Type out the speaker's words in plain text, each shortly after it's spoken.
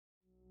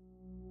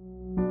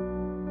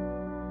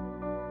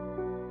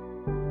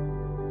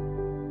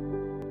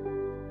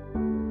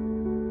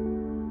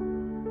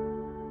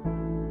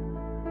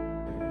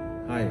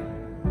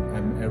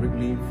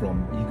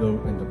from Eagle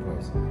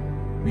Enterprise.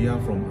 We are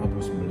from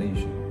ABUS,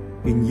 Malaysia.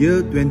 In year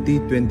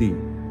 2020,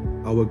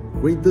 our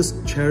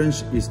greatest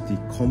challenge is the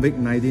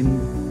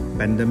COVID-19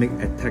 pandemic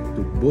attack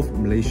to both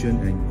Malaysian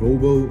and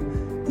global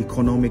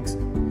economics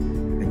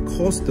and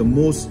caused the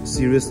most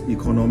serious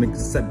economic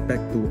setback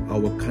to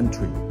our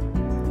country.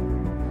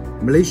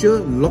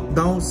 Malaysia locked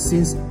down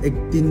since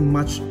 18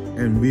 March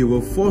and we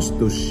were forced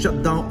to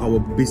shut down our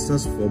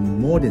business for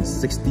more than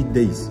 60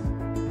 days.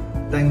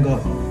 Thank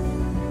God,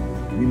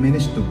 we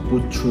managed to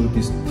put through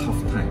this tough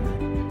time.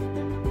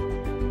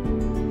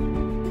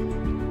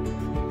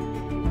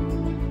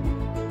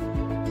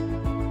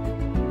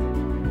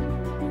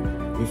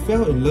 We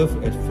fell in love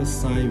at first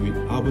sight with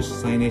ABUS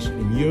signage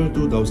in year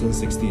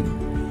 2016,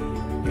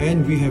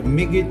 and we have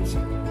made it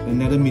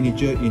another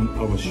miniature in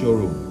our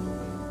showroom.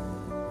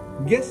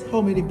 Guess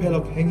how many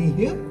padlocks hanging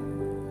here?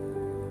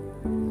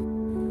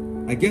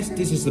 I guess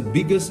this is the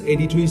biggest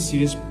 83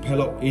 series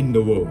padlock in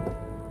the world.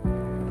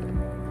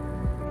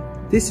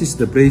 This is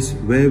the place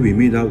where we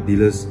meet our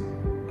dealers,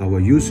 our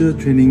user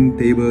training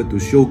table to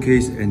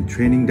showcase and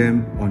training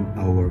them on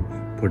our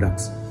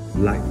products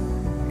like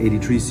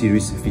 83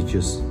 series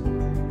features.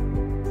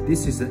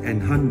 This is an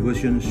enhanced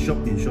version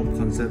shop-in-shop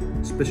concept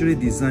specially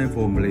designed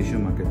for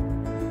Malaysian market.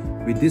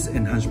 With this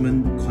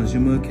enhancement,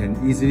 consumer can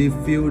easily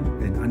feel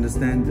and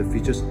understand the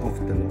features of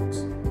the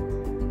locks.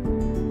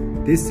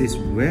 This is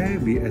where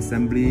we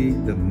assemble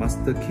the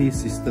master key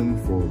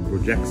system for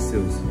project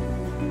sales.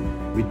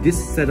 With this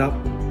setup,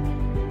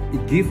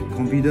 it gives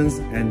confidence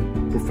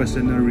and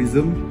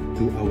professionalism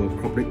to our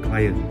corporate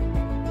client.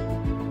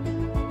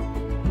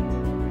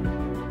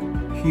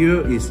 Here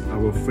is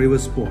our favorite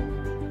spot.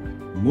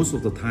 Most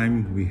of the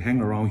time, we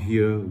hang around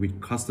here with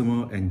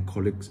customers and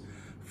colleagues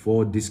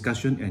for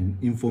discussion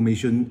and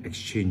information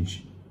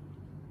exchange.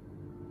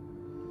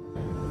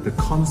 The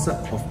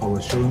concept of our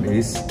showroom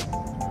is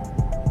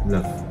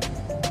love.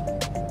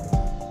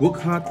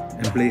 Work hard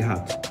and play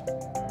hard.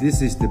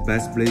 This is the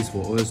best place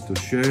for us to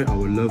share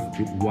our love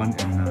with one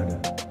another.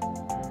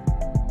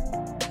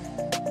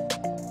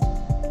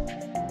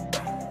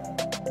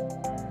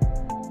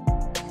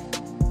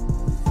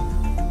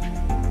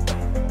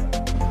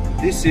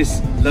 This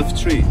is Love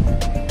Tree.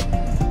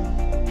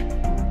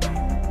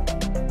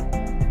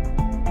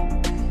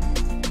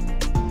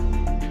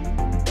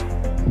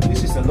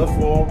 This is a love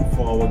wall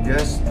for our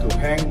guests to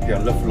hang their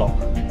love lock.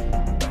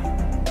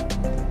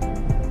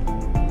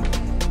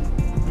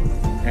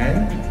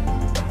 And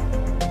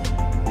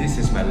this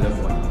is my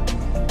loved one.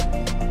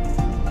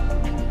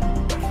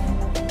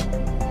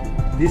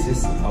 This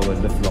is our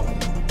love lock.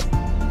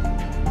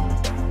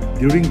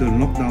 During the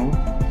lockdown,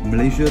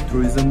 Malaysia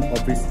Tourism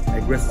Office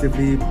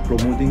aggressively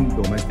promoting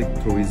domestic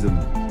tourism.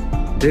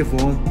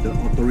 Therefore, the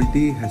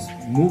authority has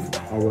moved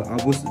our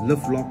ABUS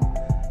Love Lock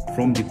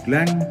from the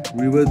Klang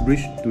River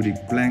Bridge to the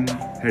Klang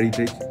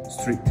Heritage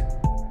Street.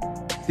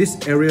 This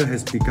area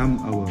has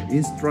become our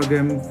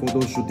Instagram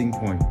photo shooting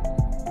point.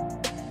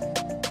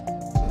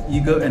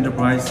 Eagle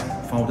Enterprise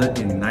founded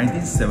in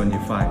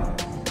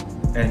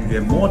 1975, and we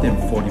have more than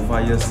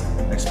 45 years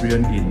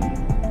experience in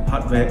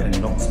hardware and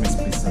locksmith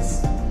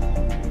business.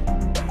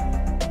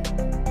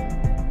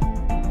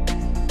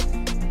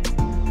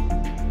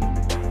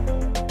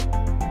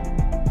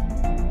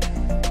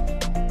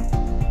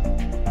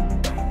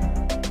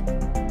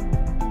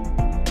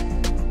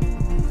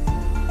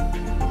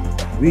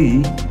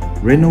 We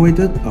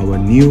renovated our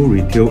new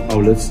retail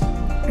outlets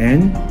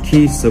and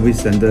key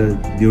service center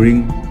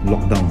during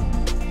lockdown.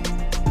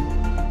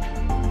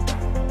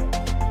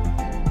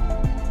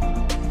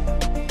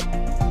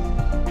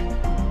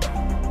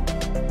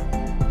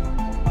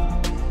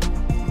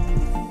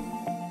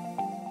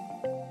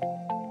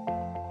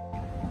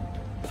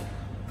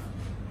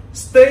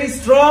 Stay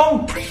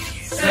strong!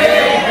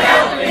 Stay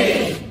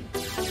healthy!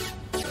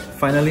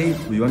 Finally,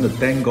 we want to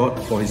thank God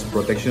for His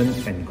protection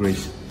and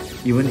grace,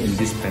 even in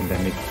this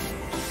pandemic.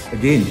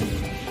 Again,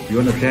 we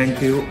want to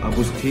thank you,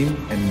 ABUS team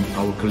and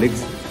our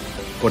colleagues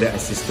for their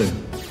assistance.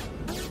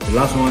 The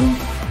last one,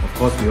 of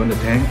course, we want to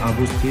thank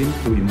ABUS team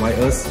to invite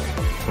us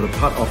for the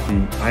part of the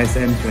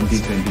ISM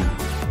 2020.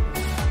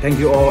 Thank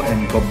you all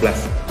and God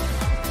bless.